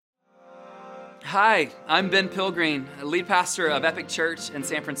Hi, I'm Ben Pilgreen, lead pastor of Epic Church in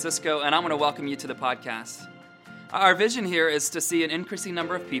San Francisco, and I want to welcome you to the podcast. Our vision here is to see an increasing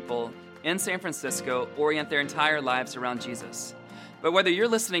number of people in San Francisco orient their entire lives around Jesus. But whether you're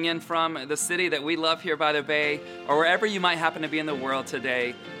listening in from the city that we love here by the Bay, or wherever you might happen to be in the world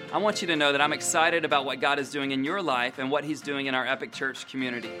today, I want you to know that I'm excited about what God is doing in your life and what He's doing in our Epic Church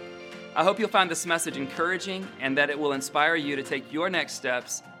community. I hope you'll find this message encouraging and that it will inspire you to take your next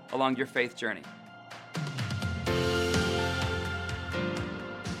steps along your faith journey.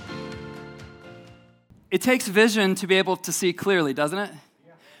 It takes vision to be able to see clearly, doesn't it?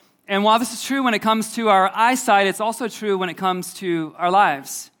 Yeah. And while this is true when it comes to our eyesight, it's also true when it comes to our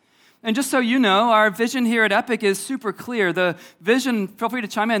lives. And just so you know, our vision here at Epic is super clear. The vision, feel free to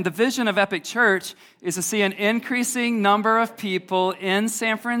chime in, the vision of Epic Church is to see an increasing number of people in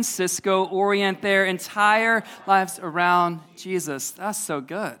San Francisco orient their entire lives around Jesus. That's so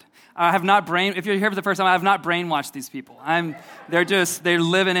good. If you're here for the first time, I have not brainwashed these people. They're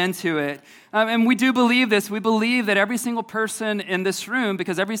living into it. And we do believe this. We believe that every single person in this room,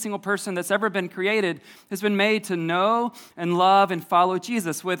 because every single person that's ever been created has been made to know and love and follow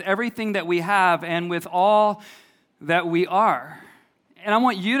Jesus with everything that we have and with all that we are. And I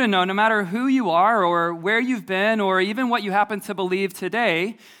want you to know, no matter who you are or where you've been or even what you happen to believe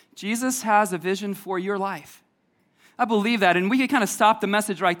today, Jesus has a vision for your life. I believe that, and we could kind of stop the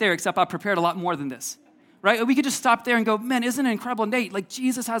message right there, except I prepared a lot more than this, right? We could just stop there and go, man, isn't it incredible? Nate, like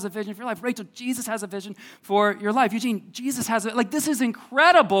Jesus has a vision for your life. Rachel, Jesus has a vision for your life. Eugene, Jesus has it. Like this is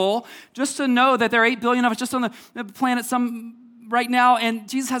incredible just to know that there are 8 billion of us just on the planet right now, and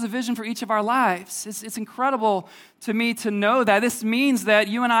Jesus has a vision for each of our lives. It's incredible to me to know that. This means that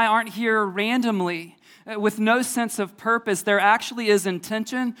you and I aren't here randomly, with no sense of purpose. There actually is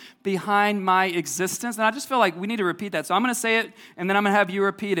intention behind my existence. And I just feel like we need to repeat that. So I'm going to say it, and then I'm going to have you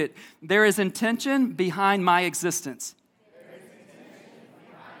repeat it. There is intention behind my existence.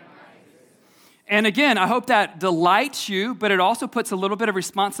 And again, I hope that delights you, but it also puts a little bit of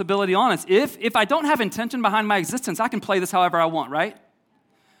responsibility on us. If I don't have intention behind my existence, I can play this however I want, right?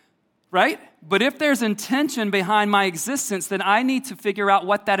 Right? But if there's intention behind my existence, then I need to figure out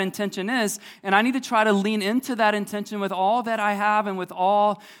what that intention is, and I need to try to lean into that intention with all that I have and with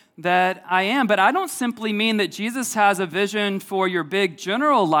all that I am. But I don't simply mean that Jesus has a vision for your big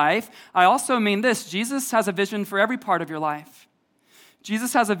general life. I also mean this: Jesus has a vision for every part of your life.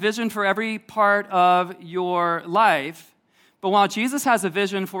 Jesus has a vision for every part of your life. But while Jesus has a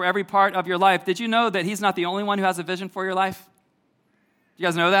vision for every part of your life, did you know that He's not the only one who has a vision for your life? You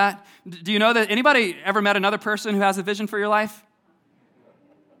guys know that? Do you know that anybody ever met another person who has a vision for your life?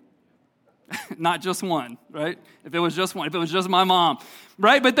 Not just one, right? If it was just one, if it was just my mom,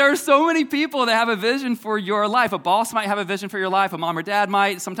 right? But there are so many people that have a vision for your life. A boss might have a vision for your life. A mom or dad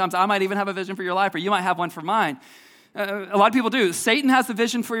might. Sometimes I might even have a vision for your life, or you might have one for mine. A lot of people do. Satan has a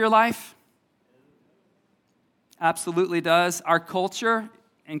vision for your life. Absolutely does. Our culture,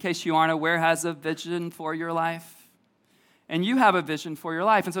 in case you aren't aware, has a vision for your life. And you have a vision for your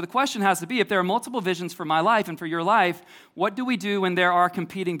life. And so the question has to be, if there are multiple visions for my life and for your life, what do we do when there are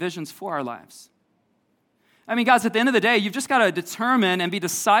competing visions for our lives? I mean, guys, at the end of the day, you've just got to determine and be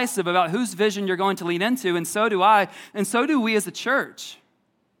decisive about whose vision you're going to lean into, and so do I, and so do we as a church.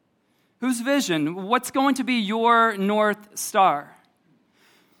 Whose vision? What's going to be your North Star?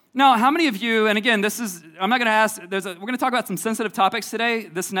 Now, how many of you, and again, I'm not going to ask, we're going to talk about some sensitive topics today.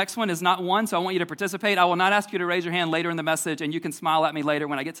 This next one is not one, so I want you to participate. I will not ask you to raise your hand later in the message, and you can smile at me later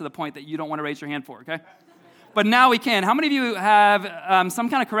when I get to the point that you don't want to raise your hand for, okay? But now we can. How many of you have some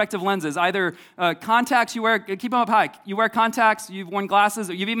kind of corrective lenses? Either contacts you wear, keep them up high. You wear contacts, you've worn glasses,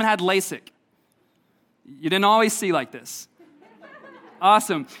 or you've even had LASIK. You didn't always see like this.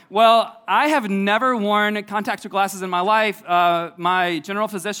 Awesome. Well, I have never worn contacts or glasses in my life. My general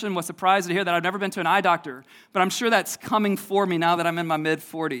physician was surprised to hear that I've never been to an eye doctor, but I'm sure that's coming for me now that I'm in my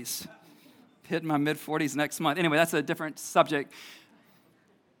mid-40s. Hitting my mid-40s next month. Anyway, that's a different subject.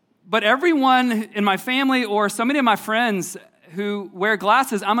 But everyone in my family or so many of my friends who wear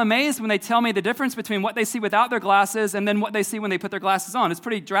glasses, I'm amazed when they tell me the difference between what they see without their glasses and then what they see when they put their glasses on. It's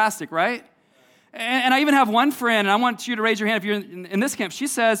pretty drastic, right? And I even have one friend, and I want you to raise your hand if you're in this camp. She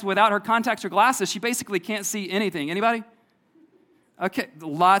says without her contacts or glasses, she basically can't see anything. Anybody? Okay,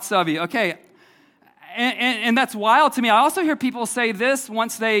 lots of you. Okay, and that's wild to me. I also hear people say this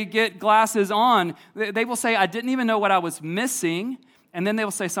once they get glasses on. They will say, I didn't even know what I was missing. And then they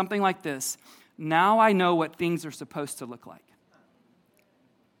will say something like this: now I know what things are supposed to look like.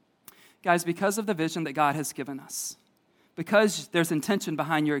 Guys, because of the vision that God has given us, because there's intention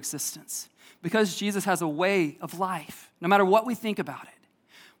behind your existence, because Jesus has a way of life, no matter what we think about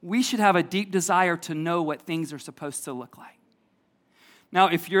it, we should have a deep desire to know what things are supposed to look like. Now,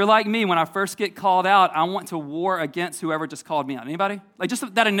 if you're like me, when I first get called out, I want to war against whoever just called me out. Anybody? Like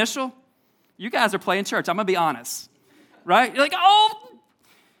just that initial? You guys are playing church. I'm going to be honest, right? You're like, oh.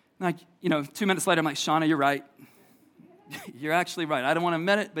 Like, 2 minutes later, I'm like, Shauna, you're right. You're actually right. I don't want to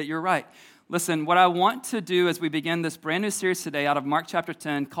admit it, but you're right. Listen, what I want to do as we begin this brand new series today out of Mark chapter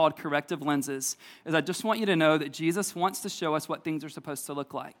 10 called Corrective Lenses is I just want you to know that Jesus wants to show us what things are supposed to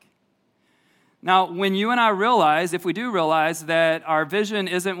look like. Now, when you and I realize, if we do realize that our vision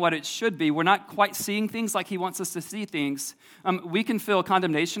isn't what it should be, we're not quite seeing things like he wants us to see things, we can feel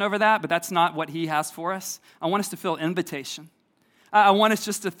condemnation over that, but that's not what he has for us. I want us to feel invitation. I want us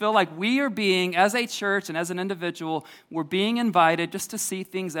just to feel like we are being, as a church and as an individual, we're being invited just to see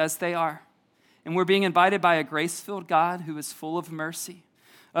things as they are. And we're being invited by a grace-filled God who is full of mercy.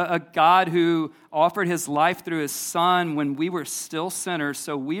 A God who offered his life through his son when we were still sinners.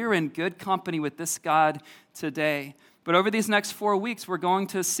 So we are in good company with this God today. But over these next 4 weeks, we're going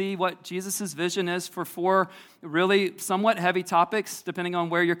to see what Jesus' vision is for 4 really somewhat heavy topics, depending on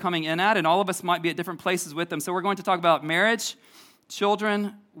where you're coming in at. And all of us might be at different places with them. So we're going to talk about marriage,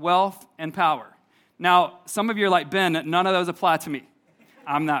 children, wealth, and power. Now, some of you are like, Ben, none of those apply to me.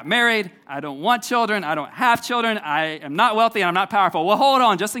 I'm not married, I don't want children, I don't have children, I am not wealthy, and I'm not powerful. Well, hold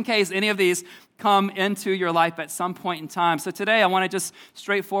on, just in case any of these come into your life at some point in time. So today, I want to just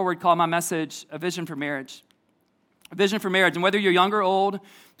straightforward call my message A Vision for Marriage. A vision for marriage. And whether you're young or old,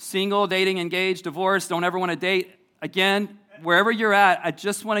 single, dating, engaged, divorced, don't ever want to date again, wherever you're at, I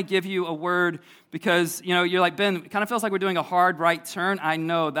just want to give you a word because, you're like, Ben, it kind of feels like we're doing a hard right turn. I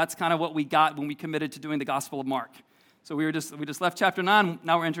know that's kind of what we got when we committed to doing the Gospel of Mark. So we just left chapter 9,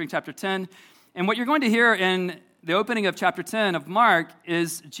 now we're entering chapter 10. And what you're going to hear in the opening of chapter 10 of Mark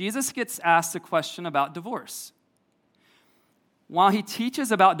is Jesus gets asked a question about divorce. While he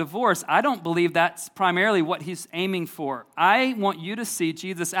teaches about divorce, I don't believe that's primarily what he's aiming for. I want you to see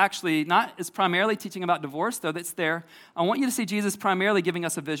Jesus actually not as primarily teaching about divorce, though that's there. I want you to see Jesus primarily giving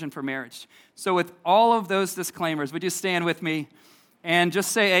us a vision for marriage. So with all of those disclaimers, would you stand with me? And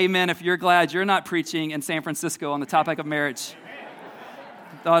just say amen if you're glad you're not preaching in San Francisco on the topic of marriage.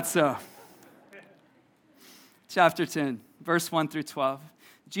 Thought so. Chapter 10, verse 1 through 12.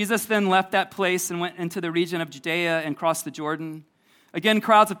 Jesus then left that place and went into the region of Judea and crossed the Jordan. Again,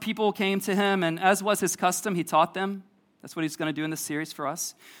 crowds of people came to him, and as was his custom, he taught them. That's what he's going to do in this series for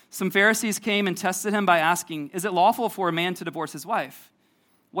us. Some Pharisees came and tested him by asking, "Is it lawful for a man to divorce his wife?"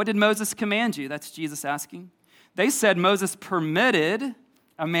 "What did Moses command you?" That's Jesus asking. They said Moses permitted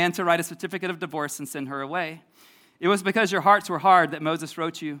a man to write a certificate of divorce and send her away. "It was because your hearts were hard that Moses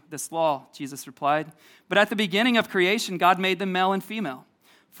wrote you this law," Jesus replied. "But at the beginning of creation, God made them male and female.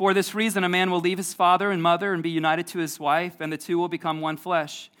 For this reason, a man will leave his father and mother and be united to his wife, and the two will become one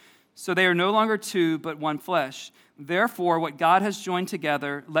flesh. So they are no longer two, but one flesh. Therefore, what God has joined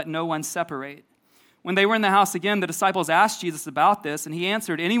together, let no one separate." When they were in the house again, the disciples asked Jesus about this, and he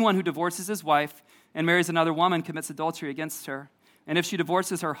answered, "Anyone who divorces his wife and marries another woman commits adultery against her. And if she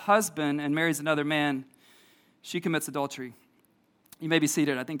divorces her husband and marries another man, she commits adultery." You may be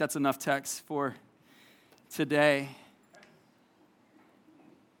seated. I think that's enough text for today.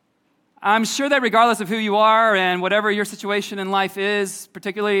 I'm sure that regardless of who you are and whatever your situation in life is,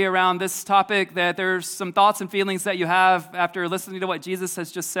 particularly around this topic, that there's some thoughts and feelings that you have after listening to what Jesus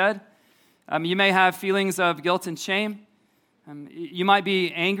has just said. You may have feelings of guilt and shame. You might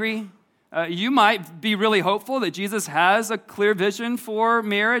be angry. You might be really hopeful that Jesus has a clear vision for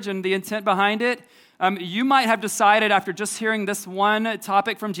marriage and the intent behind it. You might have decided after just hearing this one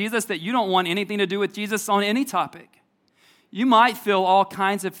topic from Jesus that you don't want anything to do with Jesus on any topic. You might feel all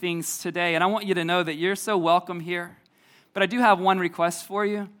kinds of things today, and I want you to know that you're so welcome here. But I do have one request for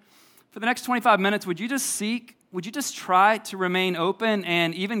you. For the next 25 minutes, would you just try to remain open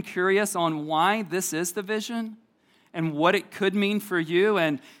and even curious on why this is the vision? And what it could mean for you.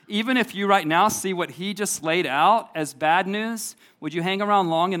 And even if you right now see what he just laid out as bad news, would you hang around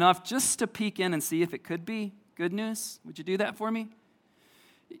long enough just to peek in and see if it could be good news? Would you do that for me?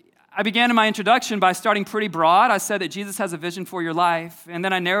 I began in my introduction by starting pretty broad. I said that Jesus has a vision for your life. And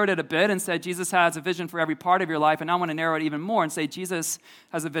then I narrowed it a bit and said Jesus has a vision for every part of your life. And I want to narrow it even more and say Jesus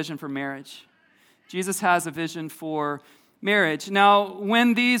has a vision for marriage. Jesus has a vision for marriage. Now,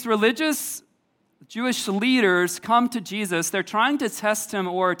 when these religious Jewish leaders come to Jesus, they're trying to test him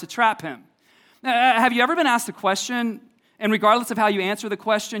or to trap him. Now, have you ever been asked a question, and regardless of how you answer the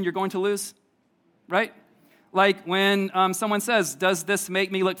question, you're going to lose, right? Like when someone says, "Does this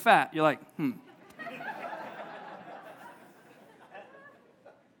make me look fat?" You're like,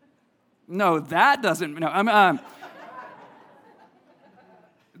 No, that doesn't. No,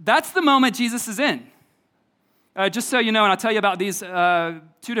 that's the moment Jesus is in. Just so you know, and I'll tell you about these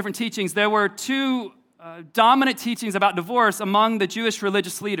two different teachings, there were two dominant teachings about divorce among the Jewish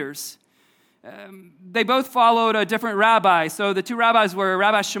religious leaders. They both followed a different rabbi. So the two rabbis were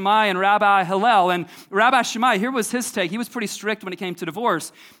Rabbi Shammai and Rabbi Hillel. And Rabbi Shammai, here was his take. He was pretty strict when it came to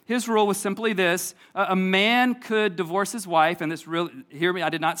divorce. His rule was simply this: a man could divorce his wife, and this really, hear me, I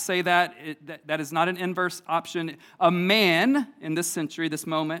did not say that. That is not an inverse option. A man in this century, this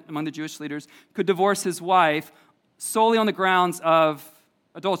moment, among the Jewish leaders, could divorce his wife solely on the grounds of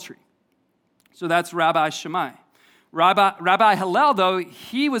adultery. So that's Rabbi Shammai. Rabbi Hillel, though,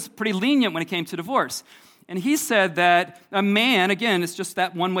 he was pretty lenient when it came to divorce. And he said that a man, again, it's just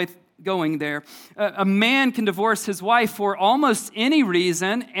that one way going there, a man can divorce his wife for almost any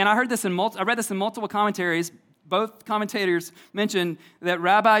reason. And I read this in multiple commentaries. Both commentators mentioned that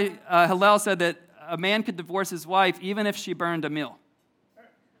Rabbi Hillel said that a man could divorce his wife even if she burned a meal.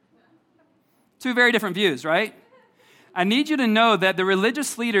 Two very different views, right? I need you to know that the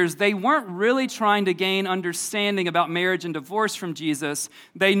religious leaders, they weren't really trying to gain understanding about marriage and divorce from Jesus.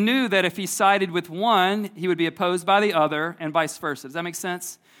 They knew that if he sided with one, he would be opposed by the other, and vice versa. Does that make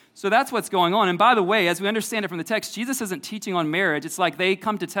sense? So that's what's going on. And by the way, as we understand it from the text, Jesus isn't teaching on marriage. It's like they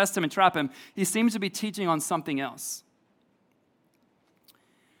come to test him and trap him. He seems to be teaching on something else.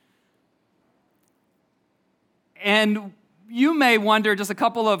 And you may wonder, just a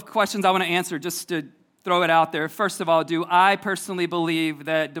couple of questions I want to answer just to throw it out there. First of all, do I personally believe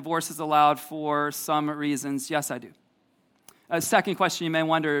that divorce is allowed for some reasons? Yes, I do. Second question, you may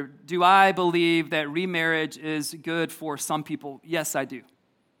wonder, do I believe that remarriage is good for some people? Yes, I do.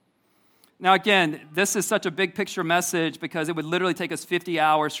 Now, again, this is such a big picture message because it would literally take us 50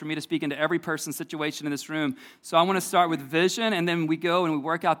 hours for me to speak into every person's situation in this room. So I want to start with vision, and then we go and we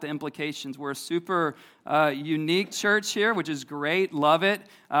work out the implications. We're a super unique church here, which is great. Love it.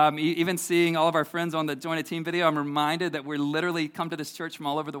 Even seeing all of our friends on the Join a Team video, I'm reminded that we literally come to this church from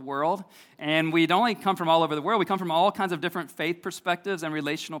all over the world. And we don't only come from all over the world, we come from all kinds of different faith perspectives and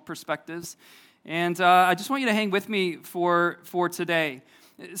relational perspectives. And I just want you to hang with me for today.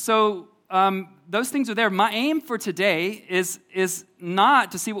 So those things are there. My aim for today is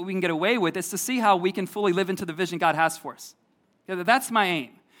not to see what we can get away with. It's to see how we can fully live into the vision God has for us. Okay, that's my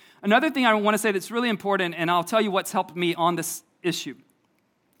aim. Another thing I want to say that's really important, and I'll tell you what's helped me on this issue.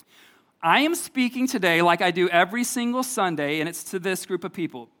 I am speaking today like I do every single Sunday, and it's to this group of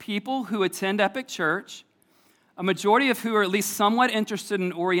people. People who attend Epic Church, a majority of who are at least somewhat interested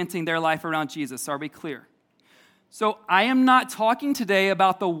in orienting their life around Jesus. Are we clear? So I am not talking today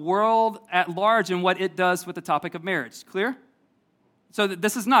about the world at large and what it does with the topic of marriage. Clear? So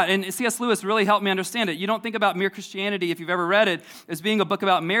this is not, and C.S. Lewis really helped me understand it. You don't think about Mere Christianity, if you've ever read it, as being a book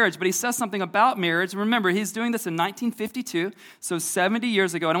about marriage, but he says something about marriage. Remember, he's doing this in 1952, so 70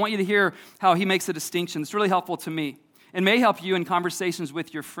 years ago, and I want you to hear how he makes a distinction. It's really helpful to me. It may help you in conversations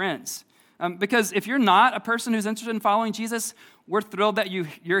with your friends. Because if you're not a person who's interested in following Jesus, we're thrilled that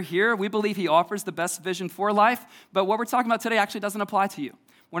you're here. We believe he offers the best vision for life, but what we're talking about today actually doesn't apply to you.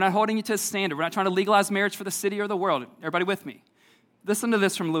 We're not holding you to a standard. We're not trying to legalize marriage for the city or the world. Everybody with me? Listen to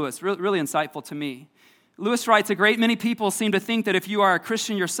this from Lewis, really insightful to me. Lewis writes, a great many people seem to think that if you are a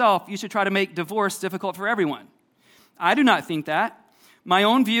Christian yourself, you should try to make divorce difficult for everyone. I do not think that. My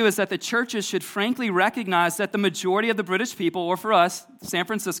own view is that the churches should frankly recognize that the majority of the British people, or for us, San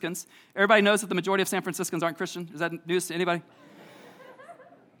Franciscans, everybody knows that the majority of San Franciscans aren't Christian. Is that news to anybody?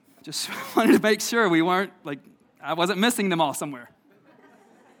 Just wanted to make sure we weren't, I wasn't missing them all somewhere.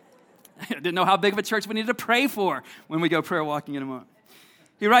 I didn't know how big of a church we needed to pray for when we go prayer walking in a moment.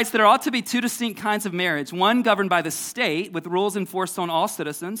 He writes, there ought to be two distinct kinds of marriage, one governed by the state with rules enforced on all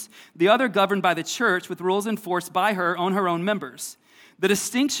citizens, the other governed by the church with rules enforced by her on her own members. The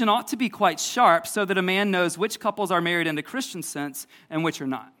distinction ought to be quite sharp so that a man knows which couples are married in the Christian sense and which are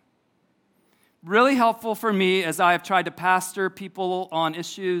not. Really helpful for me as I have tried to pastor people on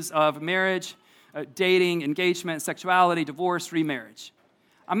issues of marriage, dating, engagement, sexuality, divorce, remarriage.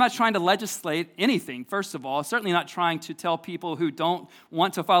 I'm not trying to legislate anything, first of all. Certainly not trying to tell people who don't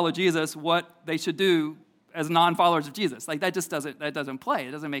want to follow Jesus what they should do as non-followers of Jesus. That doesn't play.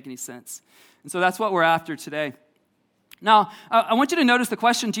 It doesn't make any sense. And so that's what we're after today. Now, I want you to notice the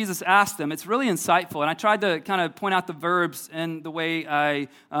question Jesus asked them. It's really insightful, and I tried to kind of point out the verbs in the way I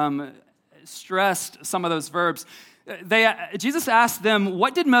stressed some of those verbs. Jesus asked them,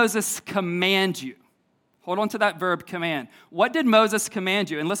 what did Moses command you? Hold on to that verb, command. What did Moses command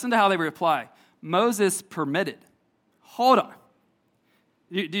you? And listen to how they reply. Moses permitted. Hold on.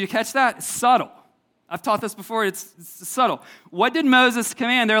 Do you catch that? It's subtle. I've taught this before. It's subtle. What did Moses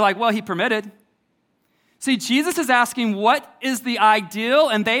command? They're like, well, he permitted. See, Jesus is asking, what is the ideal?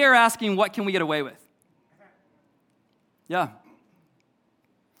 And they are asking, what can we get away with? Yeah.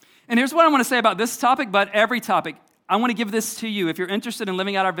 And here's what I want to say about this topic, but every topic. I want to give this to you if you're interested in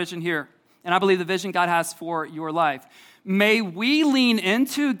living out our vision here. And I believe the vision God has for your life. May we lean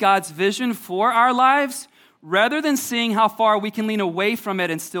into God's vision for our lives rather than seeing how far we can lean away from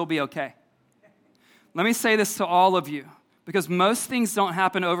it and still be okay. Let me say this to all of you, because most things don't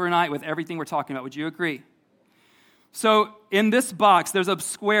happen overnight with everything we're talking about. Would you agree? So in this box, there's a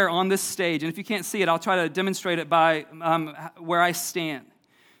square on this stage, and if you can't see it, I'll try to demonstrate it by where I stand.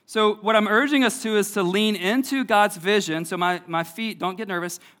 So what I'm urging us to is to lean into God's vision. So my feet, don't get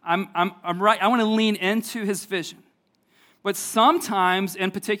nervous. I'm right. I want to lean into his vision. But sometimes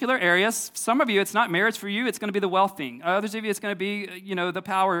in particular areas, some of you, it's not marriage for you, it's going to be the wealth thing. Others of you, it's going to be, the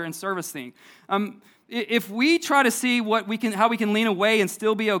power and service thing. If we try to see how we can lean away and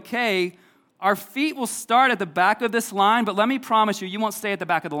still be okay, our feet will start at the back of this line, but let me promise you, you won't stay at the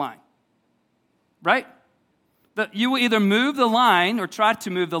back of the line. Right? You will either move the line or try to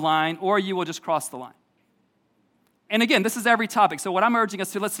move the line, or you will just cross the line. And again, this is every topic. So what I'm urging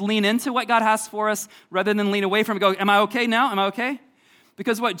us to, let's lean into what God has for us rather than lean away from it. Go, am I okay now? Am I okay?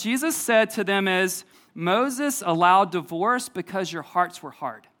 Because what Jesus said to them is, Moses allowed divorce because your hearts were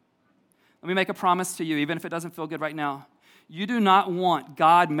hard. Let me make a promise to you, even if it doesn't feel good right now. You do not want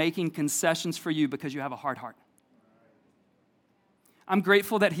God making concessions for you because you have a hard heart. I'm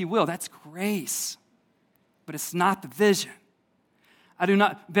grateful that he will. That's grace. But it's not the vision.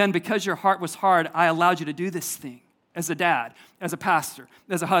 Ben, because your heart was hard, I allowed you to do this thing as a dad, as a pastor,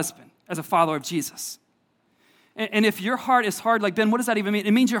 as a husband, as a follower of Jesus. And if your heart is hard, like, Ben, what does that even mean?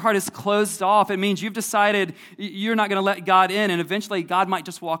 It means your heart is closed off. It means you've decided you're not going to let God in, and eventually God might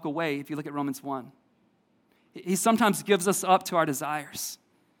just walk away if you look at Romans 1. He sometimes gives us up to our desires.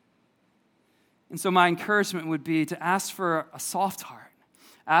 And so my encouragement would be to ask for a soft heart.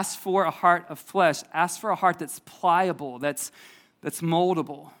 Ask for a heart of flesh. Ask for a heart that's pliable, that's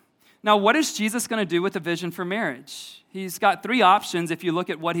moldable. Now, what is Jesus going to do with the vision for marriage? He's got three options if you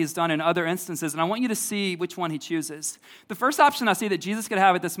look at what he's done in other instances, and I want you to see which one he chooses. The first option I see that Jesus could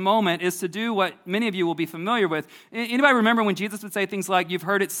have at this moment is to do what many of you will be familiar with. Anybody remember when Jesus would say things like, you've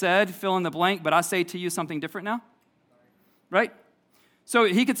heard it said, fill in the blank, but I say to you something different now? Right? So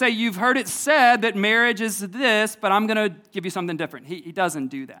he could say, you've heard it said that marriage is this, but I'm going to give you something different. He doesn't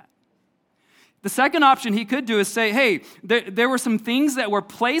do that. The second option he could do is say, hey, there were some things that were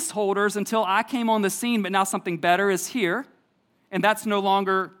placeholders until I came on the scene, but now something better is here, and that's no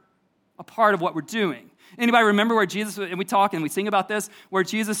longer a part of what we're doing. Anybody remember where Jesus, and we talk and we sing about this, where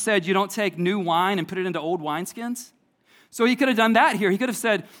Jesus said, you don't take new wine and put it into old wineskins? So he could have done that here. He could have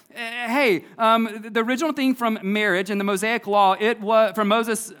said, hey, the original thing from marriage and the Mosaic Law, it was from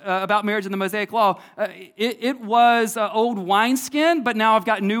Moses about marriage and the Mosaic Law, it was old wineskin, but now I've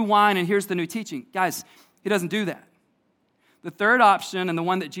got new wine, and here's the new teaching. Guys, he doesn't do that. The third option, and the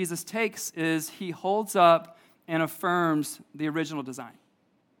one that Jesus takes, is he holds up and affirms the original design.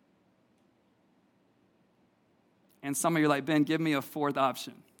 And some of you are like, Ben, give me a fourth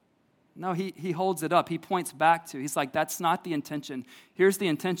option. No, he holds it up. He points back to. He's like, that's not the intention. Here's the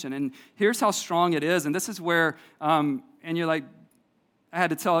intention. And here's how strong it is. And this is where, and you're like, I had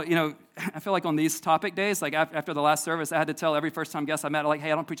to tell, I feel like on these topic days, like after the last service, I had to tell every first-time guest I met, like,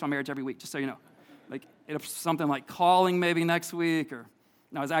 hey, I don't preach on marriage every week, just so you know. Like, it's something like calling maybe next week, or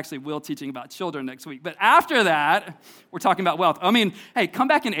no, I was actually Will teaching about children next week. But after that, we're talking about wealth. I mean, hey, come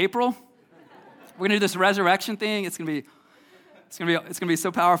back in April. We're going to do this resurrection thing. It's going to be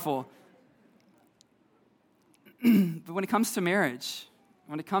so powerful. But when it comes to marriage,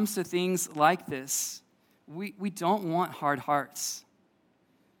 when it comes to things like this, we don't want hard hearts.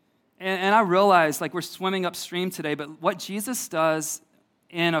 And I realize, like, we're swimming upstream today, but what Jesus does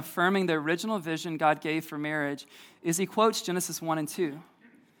in affirming the original vision God gave for marriage is he quotes Genesis 1 and 2.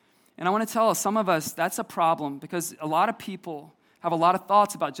 And I want to tell some of us that's a problem because a lot of people have a lot of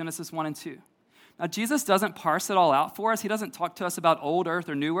thoughts about Genesis 1 and 2. Now, Jesus doesn't parse it all out for us. He doesn't talk to us about old earth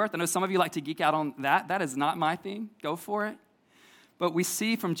or new earth. I know some of you like to geek out on that. That is not my thing. Go for it. But we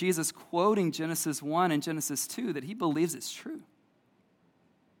see from Jesus quoting Genesis 1 and Genesis 2 that he believes it's true.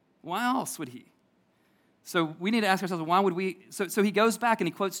 Why else would he? So we need to ask ourselves, why would we? So he goes back and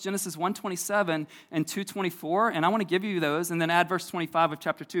he quotes Genesis 1:27 and 2:24, and I want to give you those, and then add verse 25 of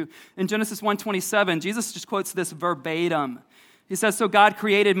chapter 2. In Genesis 1:27, Jesus just quotes this verbatim. He says, so God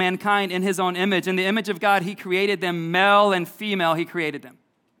created mankind in his own image. In the image of God, he created them, male and female, he created them.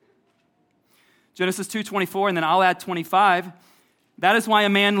 Genesis 2:24, and then I'll add 25. That is why a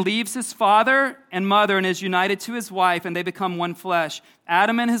man leaves his father and mother and is united to his wife, and they become one flesh.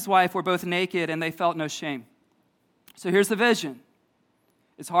 Adam and his wife were both naked, and they felt no shame. So here's the vision.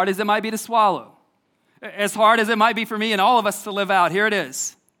 As hard as it might be to swallow, as hard as it might be for me and all of us to live out, here it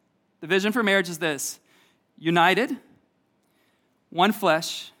is. The vision for marriage is this: united, one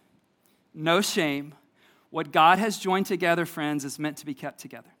flesh, no shame. What God has joined together, friends, is meant to be kept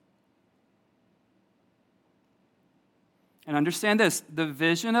together. And understand this, the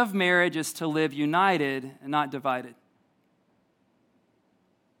vision of marriage is to live united and not divided.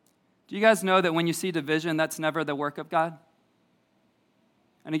 Do you guys know that when you see division, that's never the work of God?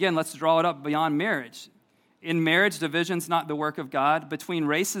 And again, let's draw it up beyond marriage. In marriage, division's not the work of God. Between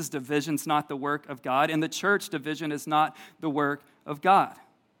races, division's not the work of God. In the church, division is not the work of God.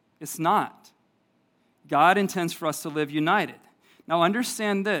 It's not. God intends for us to live united. Now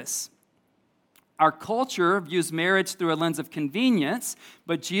understand this. Our culture views marriage through a lens of convenience,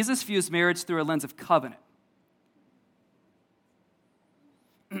 but Jesus views marriage through a lens of covenant.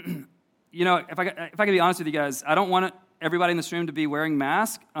 You know, if I could be honest with you guys, I don't want everybody in this room to be wearing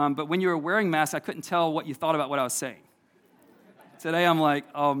masks, but when you were wearing masks, I couldn't tell what you thought about what I was saying. Today I'm like,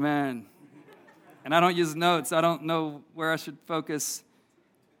 oh man. And I don't use notes. I don't know where I should focus.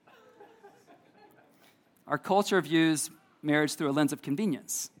 Our culture views marriage through a lens of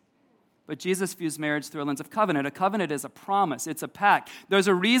convenience. But Jesus views marriage through a lens of covenant. A covenant is a promise. It's a pact. There's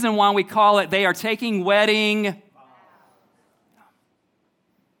a reason why we call it, they are taking wedding.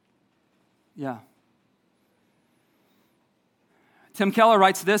 Yeah. Tim Keller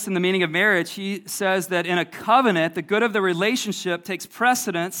writes this in The Meaning of Marriage. He says that in a covenant, the good of the relationship takes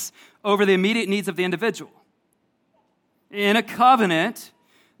precedence over the immediate needs of the individual. In a covenant,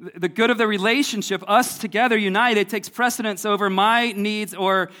 the good of the relationship, us together united, takes precedence over my needs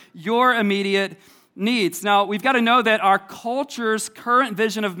or your immediate needs. Now, we've got to know that our culture's current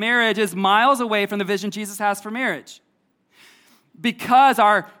vision of marriage is miles away from the vision Jesus has for marriage. Because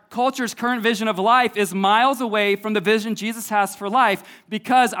our culture's current vision of life is miles away from the vision Jesus has for life,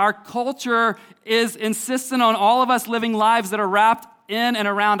 because our culture is insistent on all of us living lives that are wrapped in and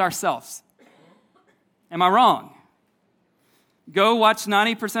around ourselves. Am I wrong? Go watch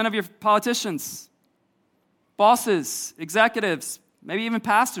 90% of your politicians, bosses, executives, maybe even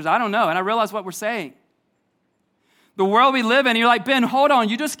pastors, I don't know, and I realize what we're saying. The world we live in, you're like, Ben, hold on,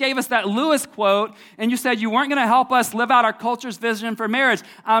 you just gave us that Lewis quote, and you said you weren't going to help us live out our culture's vision for marriage.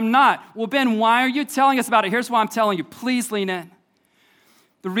 I'm not. Well, Ben, why are you telling us about it? Here's why I'm telling you. Please lean in.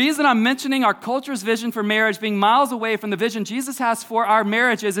 The reason I'm mentioning our culture's vision for marriage being miles away from the vision Jesus has for our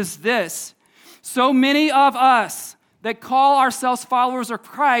marriages is this. So many of us that call ourselves followers of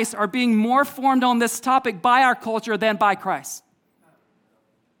Christ are being more formed on this topic by our culture than by Christ.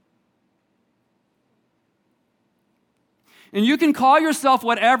 And you can call yourself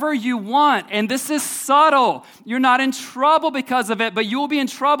whatever you want, and this is subtle. You're not in trouble because of it, but you will be in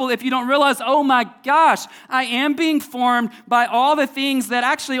trouble if you don't realize, oh my gosh, I am being formed by all the things that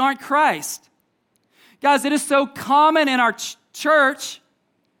actually aren't Christ. Guys, it is so common in our church,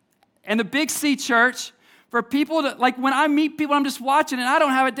 and the Big C church, for people to, like when I meet people, I'm just watching and I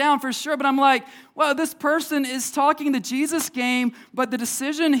don't have it down for sure, but I'm like, well, this person is talking the Jesus game, but the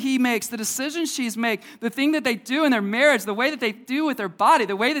decision he makes, the decision she's make, the thing that they do in their marriage, the way that they do with their body,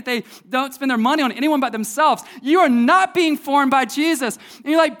 the way that they don't spend their money on anyone but themselves, you are not being formed by Jesus. And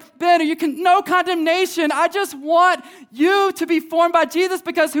you're like, Ben, no condemnation. I just want you to be formed by Jesus,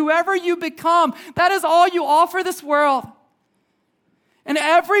 because whoever you become, that is all you offer this world. And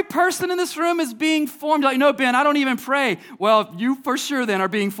every person in this room is being formed. Like, no, Ben, I don't even pray. Well, you for sure then are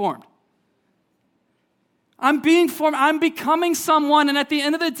being formed. I'm being formed. I'm becoming someone. And at the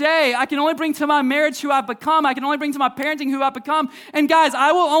end of the day, I can only bring to my marriage who I've become. I can only bring to my parenting who I've become. And guys,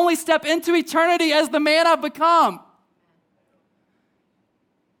 I will only step into eternity as the man I've become.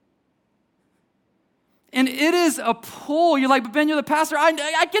 And it is a pull. You're like, but Ben, you're the pastor.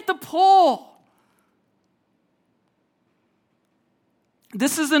 I get the pull.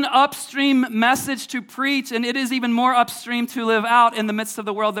 This is an upstream message to preach, and it is even more upstream to live out in the midst of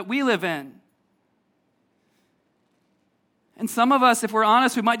the world that we live in. And some of us, if we're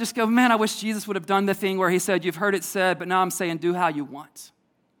honest, we might just go, man, I wish Jesus would have done the thing where he said, you've heard it said, but now I'm saying do how you want.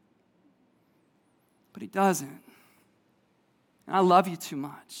 But he doesn't. And I love you too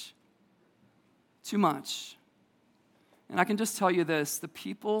much. Too much. And I can just tell you this, the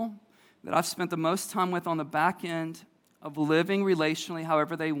people that I've spent the most time with on the back end of living relationally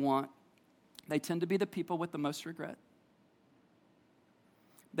however they want, they tend to be the people with the most regret.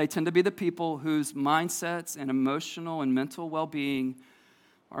 They tend to be the people whose mindsets and emotional and mental well-being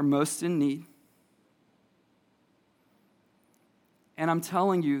are most in need. And I'm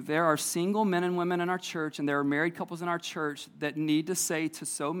telling you, there are single men and women in our church, and there are married couples in our church that need to say to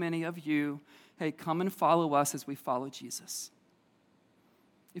so many of you, hey, come and follow us as we follow Jesus.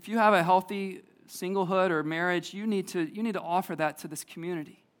 If you have a healthy singlehood or marriage, you need to offer that to this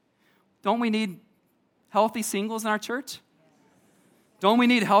community. Don't we need healthy singles in our church? Don't we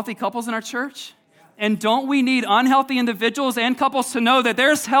need healthy couples in our church? And don't we need unhealthy individuals and couples to know that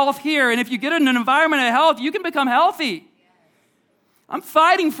there's health here, and if you get in an environment of health, you can become healthy. I'm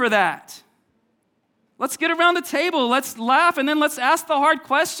fighting for that. Let's get around the table, let's laugh, and then let's ask the hard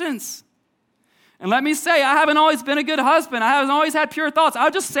questions. And let me say, I haven't always been a good husband. I haven't always had pure thoughts.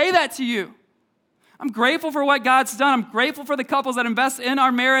 I'll just say that to you. I'm grateful for what God's done. I'm grateful for the couples that invest in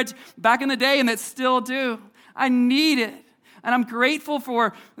our marriage back in the day and that still do. I need it. And I'm grateful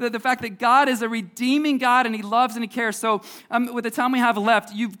for the fact that God is a redeeming God and He loves and He cares. So with the time we have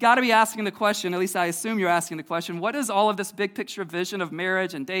left, you've got to be asking the question, at least I assume you're asking the question, what is all of this big picture vision of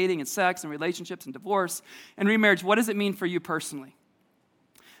marriage and dating and sex and relationships and divorce and remarriage, what does it mean for you personally?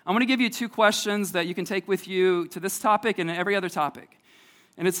 I want to give you 2 questions that you can take with you to this topic and every other topic.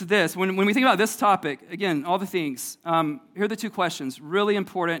 And it's this. When we think about this topic, again, all the things, here are the 2 questions, really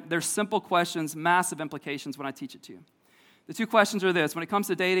important. They're simple questions, massive implications when I teach it to you. The 2 questions are this. When it comes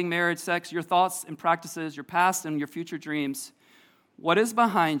to dating, marriage, sex, your thoughts and practices, your past and your future dreams, what is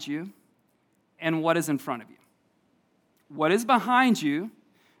behind you and what is in front of you? What is behind you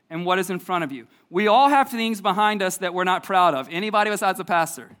and what is in front of you? We all have things behind us that we're not proud of. Anybody besides the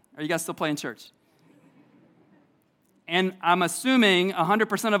pastor? Are you guys still playing church? And I'm assuming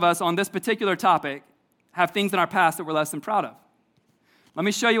 100% of us on this particular topic have things in our past that we're less than proud of. Let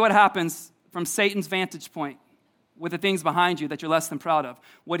me show you what happens from Satan's vantage point with the things behind you that you're less than proud of.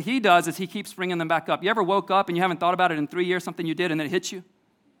 What he does is he keeps bringing them back up. You ever woke up and you haven't thought about it in 3 years, something you did, and then it hits you?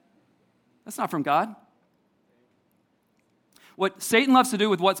 That's not from God. What Satan loves to do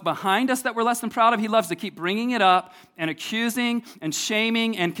with what's behind us that we're less than proud of, he loves to keep bringing it up and accusing and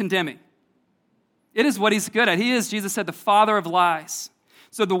shaming and condemning. It is what he's good at. He is, Jesus said, the father of lies.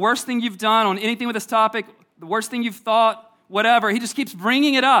 So the worst thing you've done on anything with this topic, the worst thing you've thought, whatever, he just keeps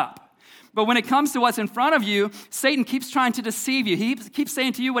bringing it up. But when it comes to what's in front of you, Satan keeps trying to deceive you. He keeps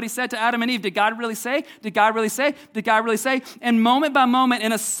saying to you what he said to Adam and Eve. Did God really say? Did God really say? Did God really say? And moment by moment,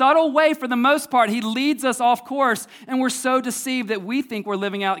 in a subtle way for the most part, he leads us off course, and we're so deceived that we think we're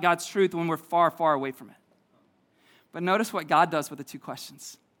living out God's truth when we're far, far away from it. But notice what God does with the 2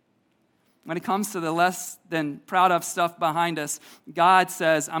 questions. When it comes to the less than proud of stuff behind us, God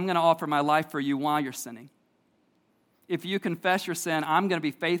says, I'm going to offer my life for you while you're sinning. If you confess your sin, I'm going to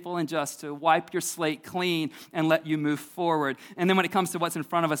be faithful and just to wipe your slate clean and let you move forward. And then when it comes to what's in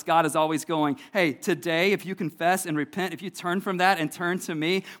front of us, God is always going, hey, today, if you confess and repent, if you turn from that and turn to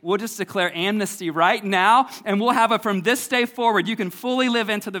me, we'll just declare amnesty right now, and we'll have it from this day forward. You can fully live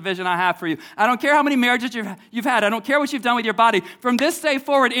into the vision I have for you. I don't care how many marriages you've had. I don't care what you've done with your body. From this day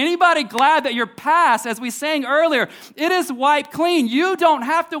forward, anybody glad that your past, as we sang earlier, it is wiped clean. You don't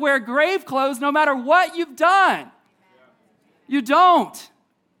have to wear grave clothes no matter what you've done. You don't.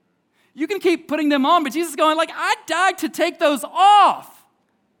 You can keep putting them on, but Jesus is going like, I died to take those off.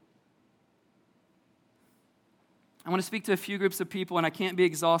 I want to speak to a few groups of people, and I can't be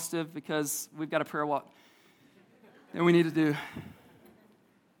exhaustive because we've got a prayer walk that we need to do.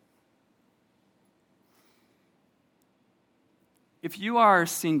 If you are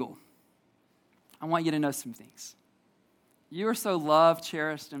single, I want you to know some things. You are so loved,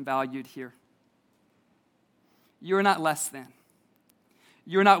 cherished, and valued here. You are not less than.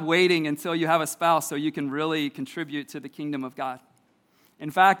 You're not waiting until you have a spouse so you can really contribute to the kingdom of God.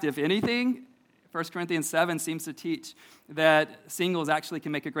 In fact, if anything, 1 Corinthians 7 seems to teach that singles actually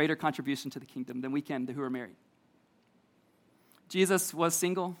can make a greater contribution to the kingdom than we can who are married. Jesus was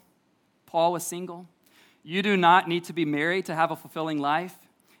single. Paul was single. You do not need to be married to have a fulfilling life.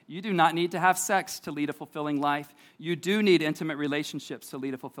 You do not need to have sex to lead a fulfilling life. You do need intimate relationships to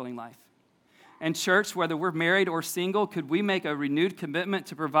lead a fulfilling life. And church, whether we're married or single, could we make a renewed commitment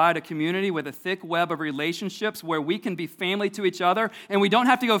to provide a community with a thick web of relationships where we can be family to each other and we don't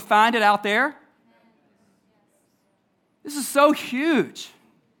have to go find it out there? This is so huge.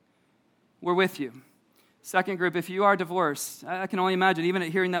 We're with you. Second group, if you are divorced, I can only imagine, even at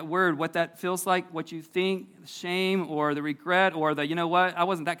hearing that word, what that feels like, what you think, the shame or the regret or the, you know what, I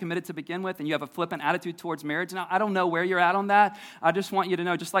wasn't that committed to begin with, and you have a flippant attitude towards marriage. Now, I don't know where you're at on that. I just want you to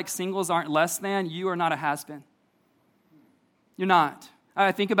know, just like singles aren't less than, you are not a has-been. You're not.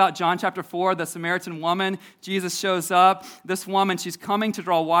 I think about John chapter 4, the Samaritan woman. Jesus shows up. This woman, she's coming to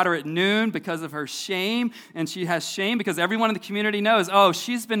draw water at noon because of her shame. And she has shame because everyone in the community knows, oh,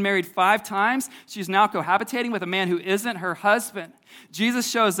 she's been married 5 times. She's now cohabitating with a man who isn't her husband. Jesus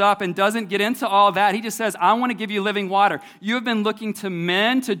shows up and doesn't get into all that. He just says, I want to give you living water. You have been looking to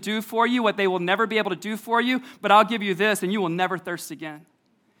men to do for you what they will never be able to do for you, but I'll give you this and you will never thirst again.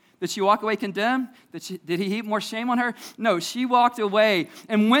 Did she walk away condemned? Did he heap more shame on her? No, she walked away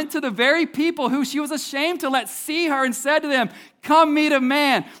and went to the very people who she was ashamed to let see her and said to them, come meet a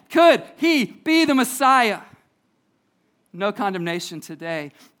man. Could he be the Messiah? No condemnation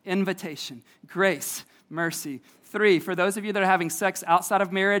today. Invitation, grace, mercy. 3, for those of you that are having sex outside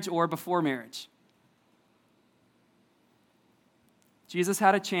of marriage or before marriage. Jesus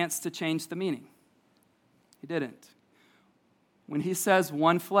had a chance to change the meaning. He didn't. When he says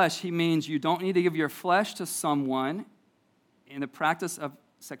one flesh, he means you don't need to give your flesh to someone in the practice of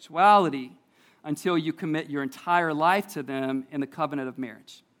sexuality until you commit your entire life to them in the covenant of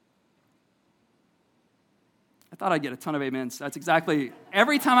marriage. I thought I'd get a ton of amens. That's exactly,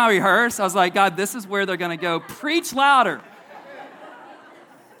 every time I rehearse, I was like, God, this is where they're going to go. Preach louder.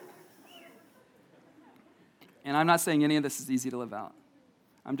 And I'm not saying any of this is easy to live out.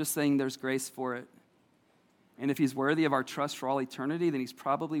 I'm just saying there's grace for it. And if he's worthy of our trust for all eternity, then he's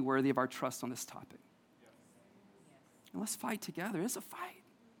probably worthy of our trust on this topic. And let's fight together. It's a fight.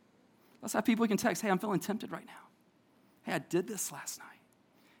 Let's have people we can text, hey, I'm feeling tempted right now. Hey, I did this last night.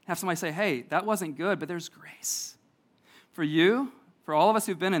 Have somebody say, hey, that wasn't good, but there's grace. For you, for all of us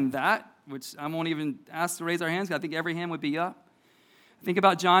who've been in that, which I won't even ask to raise our hands, because I think every hand would be up. Think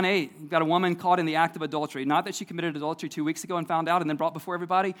about John 8. You've got a woman caught in the act of adultery. Not that she committed adultery 2 weeks ago and found out and then brought before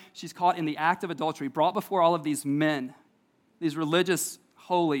everybody. She's caught in the act of adultery, brought before all of these men, these religious,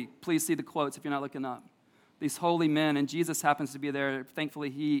 holy, please see the quotes if you're not looking up, these holy men, and Jesus happens to be there. Thankfully,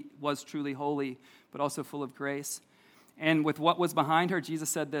 he was truly holy, but also full of grace. And with what was behind her,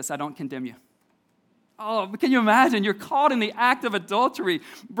 Jesus said this, I don't condemn you. Oh, can you imagine? You're caught in the act of adultery,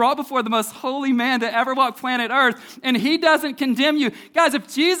 brought before the most holy man to ever walk planet Earth, and he doesn't condemn you. Guys, if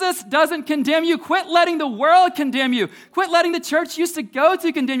Jesus doesn't condemn you, quit letting the world condemn you. Quit letting the church you used to go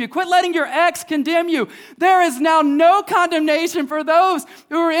to condemn you. Quit letting your ex condemn you. There is now no condemnation for those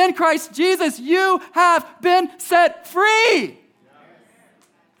who are in Christ Jesus. You have been set free.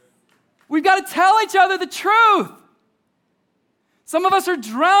 We've got to tell each other the truth. Some of us are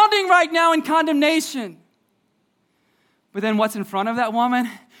drowning right now in condemnation. But then what's in front of that woman?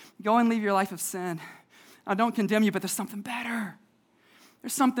 Go and leave your life of sin. I don't condemn you, but there's something better.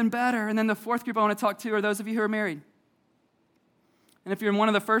 There's something better. And then the 4th group I want to talk to are those of you who are married. And if you're in one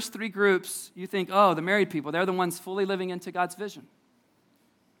of the first 3 groups, you think, oh, the married people, they're the ones fully living into God's vision.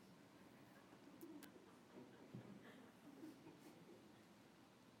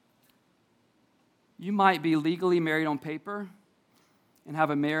 You might be legally married on paper and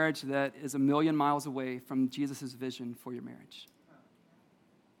have a marriage that is 1,000,000 miles away from Jesus' vision for your marriage.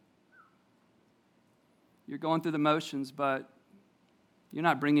 You're going through the motions, but you're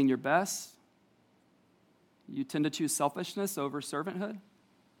not bringing your best. You tend to choose selfishness over servanthood.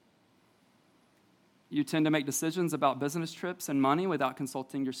 You tend to make decisions about business trips and money without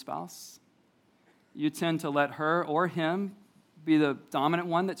consulting your spouse. You tend to let her or him be the dominant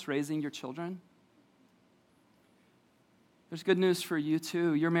one that's raising your children. There's good news for you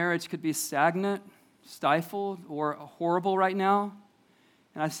too. Your marriage could be stagnant, stifled, or horrible right now.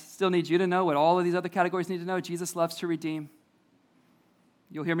 And I still need you to know what all of these other categories need to know. Jesus loves to redeem.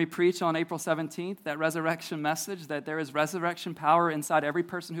 You'll hear me preach on April 17th, that resurrection message, that there is resurrection power inside every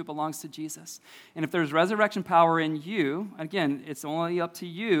person who belongs to Jesus. And if there's resurrection power in you, again, it's only up to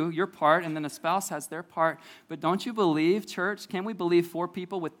you, your part, and then a spouse has their part. But don't you believe, church, can we believe for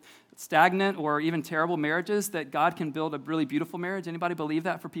people with stagnant or even terrible marriages that God can build a really beautiful marriage? Anybody believe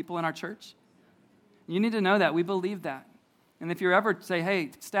that for people in our church? You need to know that. We believe that. And if you ever say,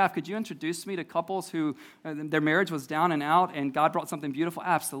 hey, staff, could you introduce me to couples who their marriage was down and out and God brought something beautiful?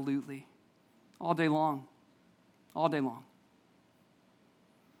 Absolutely. All day long. All day long.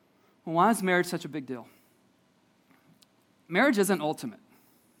 Well, why is marriage such a big deal? Marriage isn't ultimate.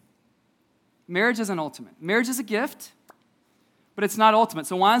 Marriage isn't ultimate. Marriage is a gift, but it's not ultimate.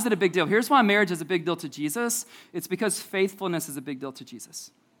 So why is it a big deal? Here's why marriage is a big deal to Jesus. It's because faithfulness is a big deal to Jesus.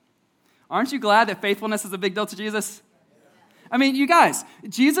 Aren't you glad that faithfulness is a big deal to Jesus? I mean, you guys,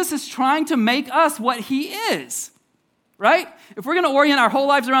 Jesus is trying to make us what he is, right? If we're going to orient our whole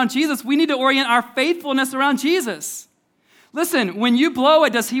lives around Jesus, we need to orient our faithfulness around Jesus. Listen, when you blow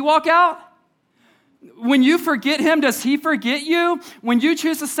it, does he walk out? When you forget him, does he forget you? When you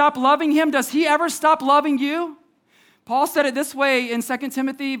choose to stop loving him, does he ever stop loving you? Paul said it this way in 2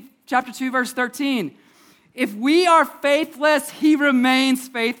 Timothy chapter 2, verse 13. If we are faithless, he remains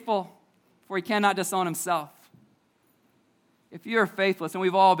faithful, for he cannot disown himself. If you are faithless, and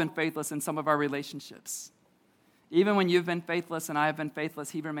we've all been faithless in some of our relationships, even when you've been faithless and I have been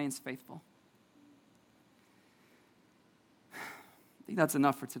faithless, he remains faithful. I think that's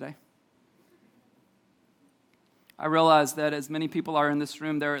enough for today. I realize that as many people are in this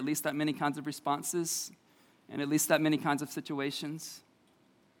room, there are at least that many kinds of responses and at least that many kinds of situations.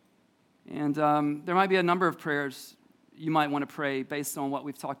 And there might be a number of prayers you might want to pray based on what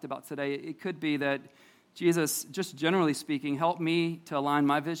we've talked about today. It could be that, Jesus, just generally speaking, help me to align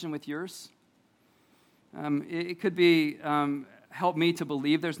my vision with yours. It could be, help me to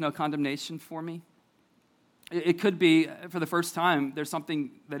believe there's no condemnation for me. It could be, for the first time, there's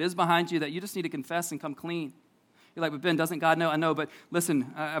something that is behind you that you just need to confess and come clean. You're like, but Ben, doesn't God know? I know, but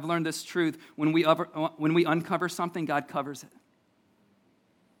listen, I've learned this truth. When we uncover something, God covers it.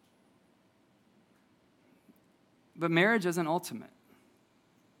 But marriage isn't ultimate.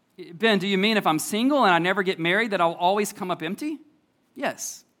 Ben, do you mean if I'm single and I never get married that I'll always come up empty?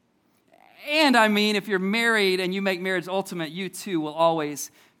 Yes. And I mean, if you're married and you make marriage ultimate, you too will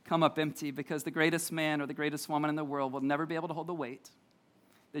always come up empty, because the greatest man or the greatest woman in the world will never be able to hold the weight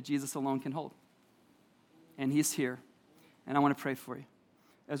that Jesus alone can hold. And he's here, and I want to pray for you.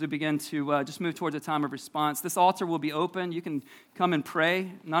 As we begin to just move towards a time of response, this altar will be open. You can come and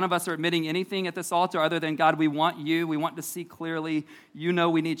pray. None of us are admitting anything at this altar other than, God, we want you. We want to see clearly. You know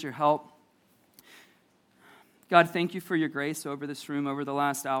we need your help. God, thank you for your grace over this room over the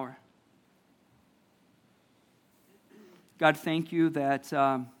last hour. God, thank you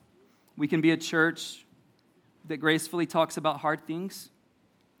that we can be a church that gracefully talks about hard things.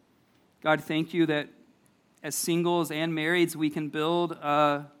 God, thank you that as singles and marrieds, we can build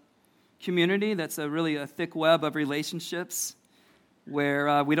a community that's really a thick web of relationships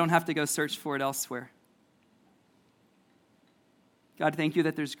where we don't have to go search for it elsewhere. God, thank you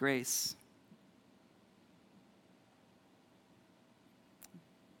that there's grace.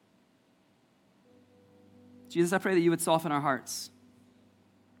 Jesus, I pray that you would soften our hearts.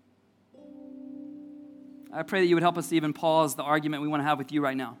 I pray that you would help us to even pause the argument we want to have with you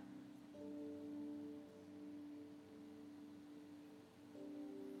right now.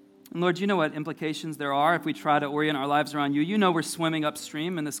 And Lord, you know what implications there are if we try to orient our lives around you. You know we're swimming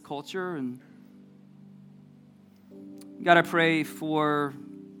upstream in this culture. And God, I pray for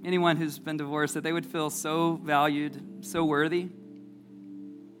anyone who's been divorced that they would feel so valued, so worthy.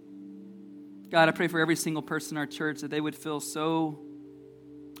 God, I pray for every single person in our church that they would feel so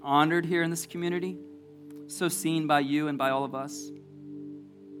honored here in this community, so seen by you and by all of us.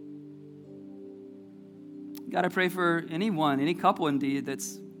 God, I pray for anyone, any couple indeed,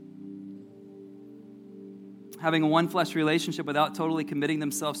 that's having a one-flesh relationship without totally committing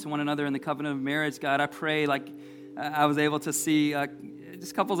themselves to one another in the covenant of marriage. God, I pray, like I was able to see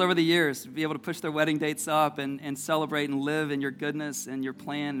just couples over the years be able to push their wedding dates up and celebrate and live in your goodness and your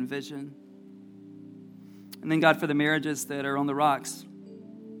plan and vision. And then, God, for the marriages that are on the rocks,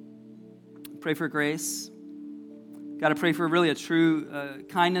 pray for grace. God, I pray for really a true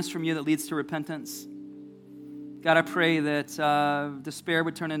kindness from you that leads to repentance. God, I pray that despair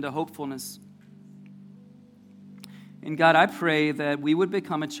would turn into hopefulness. And God, I pray that we would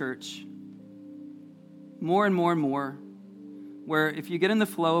become a church more and more and more, where if you get in the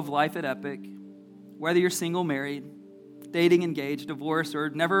flow of life at Epic, whether you're single, married, dating, engaged, divorced, or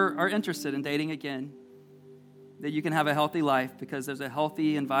never are interested in dating again, that you can have a healthy life because there's a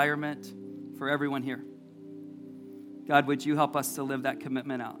healthy environment for everyone here. God, would you help us to live that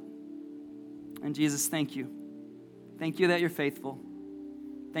commitment out? And Jesus, thank you. Thank you that you're faithful.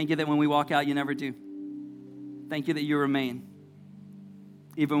 Thank you that when we walk out, you never do. Thank you that you remain,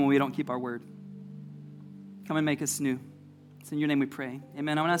 even when we don't keep our word. Come and make us new. It's in your name we pray.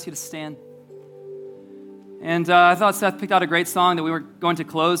 Amen. I want to ask you to stand. And I thought Seth picked out a great song that we were going to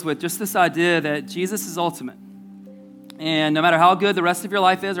close with, just this idea that Jesus is ultimate. And no matter how good the rest of your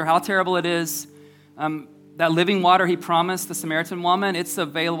life is or how terrible it is, that living water he promised the Samaritan woman, it's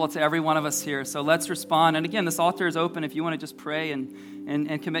available to every one of us here. So let's respond. And again, this altar is open if you want to just pray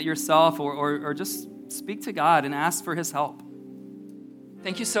and commit yourself or just speak to God and ask for his help.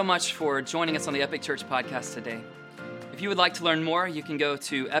 Thank you so much for joining us on the Epic Church podcast today. If you would like to learn more, you can go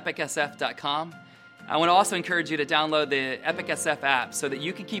to epicsf.com. I want to also encourage you to download the Epic SF app so that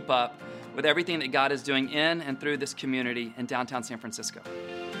you can keep up with everything that God is doing in and through this community in downtown San Francisco.